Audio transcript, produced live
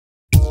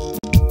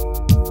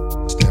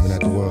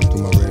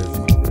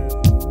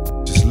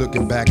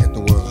looking back at the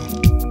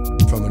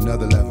world from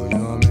another level, you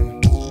know what I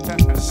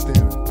mean?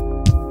 Staring.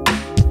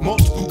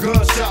 Multiple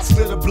gunshots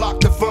clear the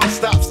block, the fun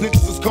stops.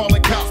 Niggas was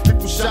calling cops,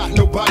 people shot,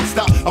 nobody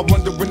stopped. I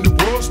wonder when the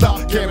world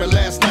stopped. Cameron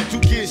last night,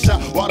 2 kids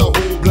shot while the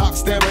whole block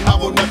staring. I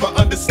will never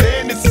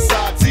understand this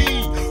society.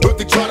 Heard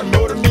they try to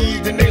murder me,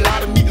 then they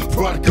lie to me.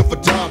 Product of a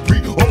John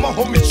Breed, all my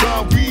homies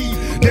try weed.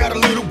 Now the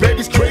little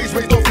baby's crazy,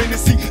 raised on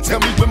fantasy. Tell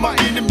me when my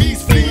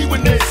enemies flee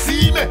when they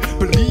see me.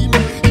 Believe me,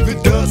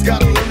 even thugs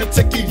gotta learn to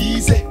take it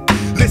easy.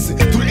 Listen,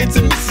 through the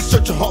intermission,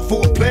 search your heart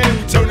for a plan.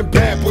 We turning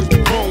bad boys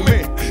to grown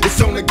men.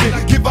 It's on again.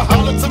 Give a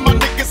holler to my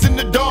niggas in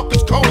the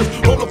darkest corners.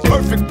 Roll a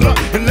perfect blunt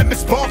and let me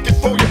spark it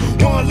for you.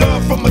 One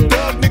love from a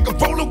thug nigga,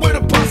 rolling with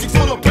a posse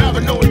full of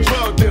paranoid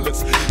drug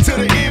dealers. To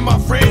the end, my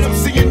friends, I'm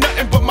seeing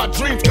nothing but my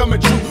dreams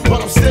coming true.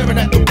 While I'm staring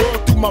at the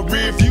world through my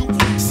rear view.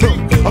 See,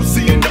 I'm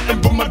seeing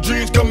nothing but my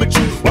dreams coming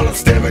true. While I'm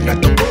staring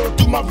at the world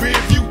through my rear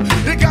view.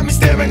 They got me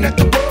staring at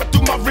the world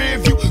through my rear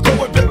view. Go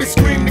and baby,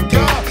 scream to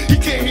God, he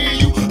can't hear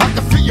you. I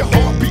can feel your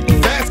heart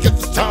beating fast, cause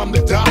it's time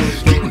to die.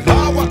 Getting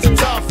high, watching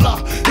time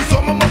fly. It's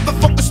all my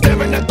motherfuckers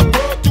staring at the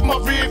world through my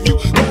rear view.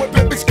 Go and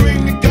baby,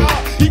 scream to God,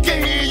 he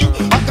can't hear you.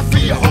 I can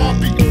feel your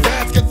heart beating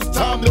fast, cause it's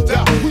time to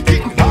die. We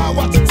getting high,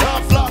 watching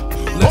time fly.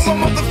 All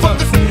my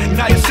motherfuckers.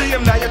 Now you see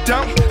them, now you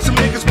don't. Some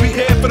niggas be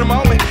here for the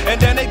moment,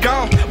 and then they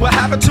gone. What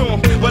happened to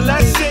them? Well,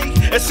 let's see.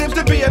 It seems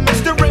to be a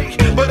mystery,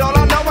 but all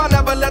I know, I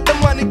never let the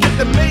money get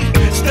to me.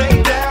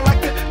 Stay down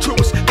like the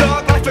truest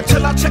thug life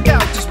until I check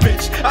out this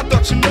bitch. I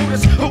thought you knew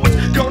this. Who was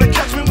gonna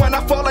catch me when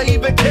I fall? I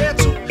even care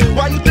to.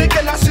 Why you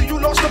thinking I see you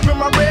lost up in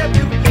my rear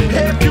view?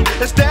 Head view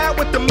is down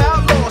with the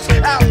outlaws.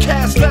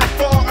 Outcasts left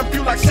far and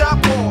few like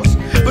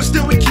southpaws. But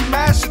still we keep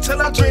mashing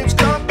till our dreams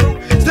come through.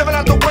 Staring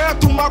at the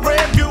world through my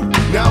rear view.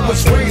 Now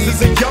what's raised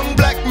as a young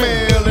black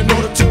male. In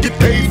order to get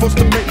paid, forced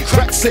to make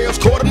crack sales.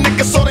 Caught a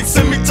nigga, so they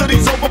send me to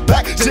these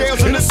overpack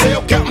jails. In the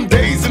cell, counting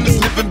days in this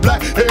living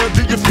black hell.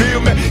 Do you feel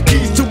me?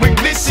 Keys to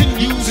ignition,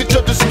 use at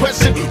your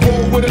discretion.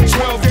 Roll with a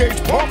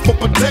 12-gauge pump for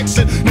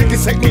protection.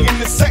 Niggas hate me in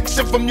this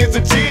section from years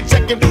of cheer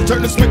checking.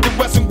 Turn to Smith &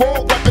 Wesson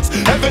war weapons.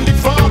 Heavenly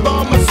Father,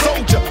 I'm a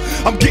soldier.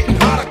 I'm getting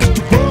hotter cause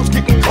the world's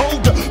getting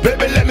colder.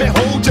 Baby, let me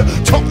hold ya.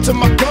 Talk to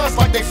my guns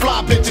like they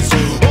fly bitches.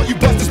 All you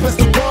busters best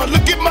to run.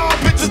 Look at my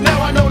bitches,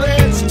 now I know the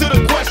answer to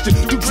the question.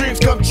 Do dreams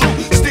come true?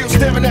 Still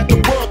staring at the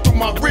world through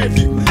my rear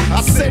view.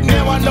 I said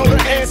now I know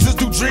the answers.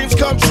 Do dreams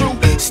come true?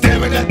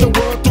 Staring at the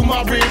world through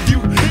my rear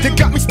view. They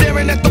got me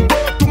staring at the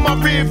world through my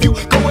rear view.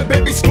 Go and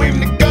baby, scream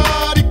to